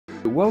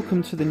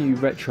Welcome to the new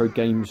Retro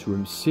Games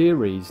Room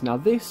series. Now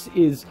this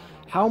is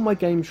how my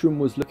games room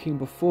was looking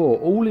before,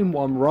 all in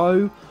one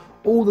row.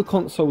 All the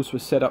consoles were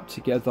set up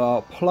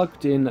together,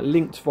 plugged in,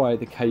 linked via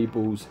the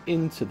cables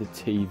into the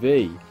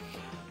TV.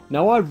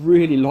 Now I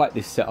really like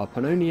this setup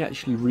and only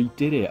actually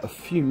redid it a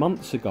few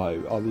months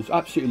ago. I was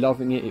absolutely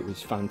loving it, it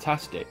was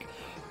fantastic.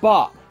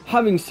 But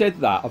having said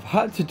that, I've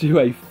had to do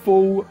a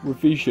full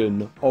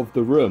revision of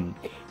the room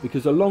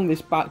because along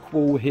this back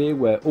wall here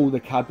where all the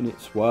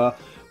cabinets were,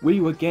 we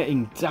were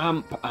getting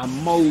damp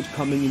and mould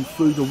coming in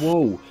through the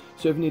wall.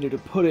 So I've needed to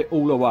put it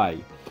all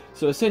away.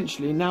 So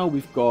essentially now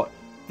we've got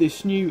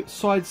this new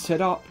side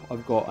setup.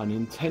 I've got a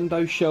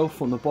Nintendo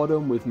shelf on the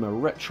bottom with my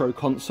retro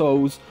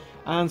consoles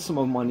and some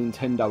of my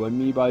Nintendo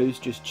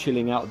amiibos just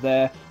chilling out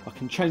there. I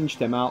can change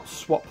them out,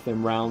 swap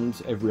them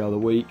round every other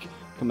week,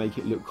 can make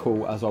it look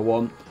cool as I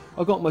want.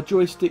 I've got my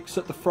joysticks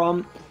at the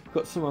front,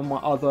 got some of my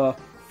other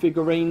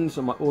figurines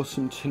and my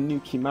awesome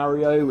Tanuki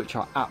Mario, which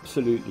I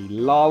absolutely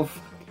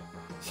love.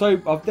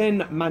 So I've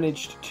then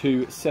managed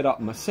to set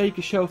up my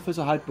Sega shelf as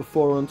I had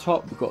before on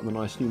top. We've got the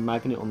nice new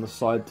magnet on the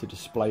side to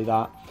display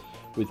that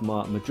with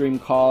my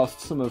Dreamcast,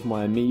 some of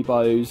my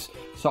amiibos.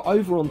 So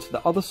over onto the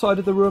other side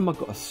of the room, I've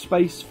got a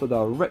space for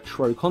the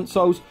retro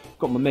consoles. I've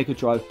got my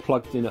Megadrive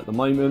plugged in at the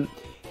moment.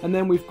 And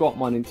then we've got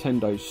my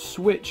Nintendo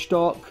Switch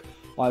dock.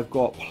 I've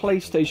got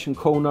PlayStation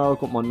corner, I've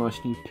got my nice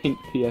new pink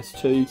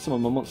PS2, some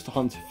of my Monster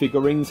Hunter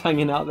figurines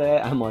hanging out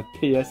there, and my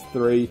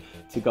PS3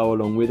 to go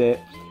along with it,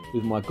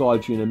 with my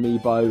Guardian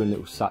amiibo and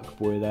little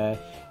Sackboy there.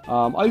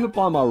 Over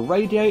by my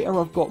radiator,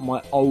 I've got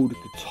my old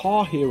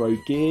Guitar Hero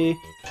gear.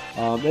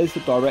 There's the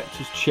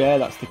director's chair,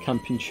 that's the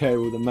camping chair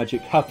all the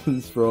magic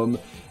happens from.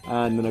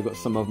 And then I've got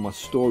some of my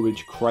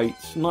storage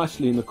crates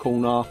nicely in the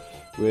corner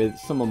with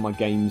some of my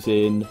games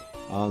in,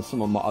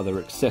 some of my other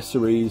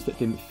accessories that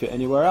didn't fit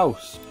anywhere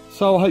else.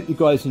 So I hope you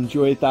guys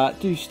enjoyed that.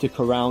 Do stick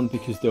around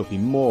because there'll be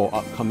more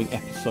upcoming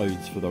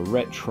episodes for the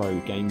Retro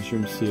Games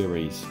Room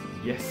series.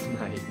 Yes,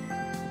 mate.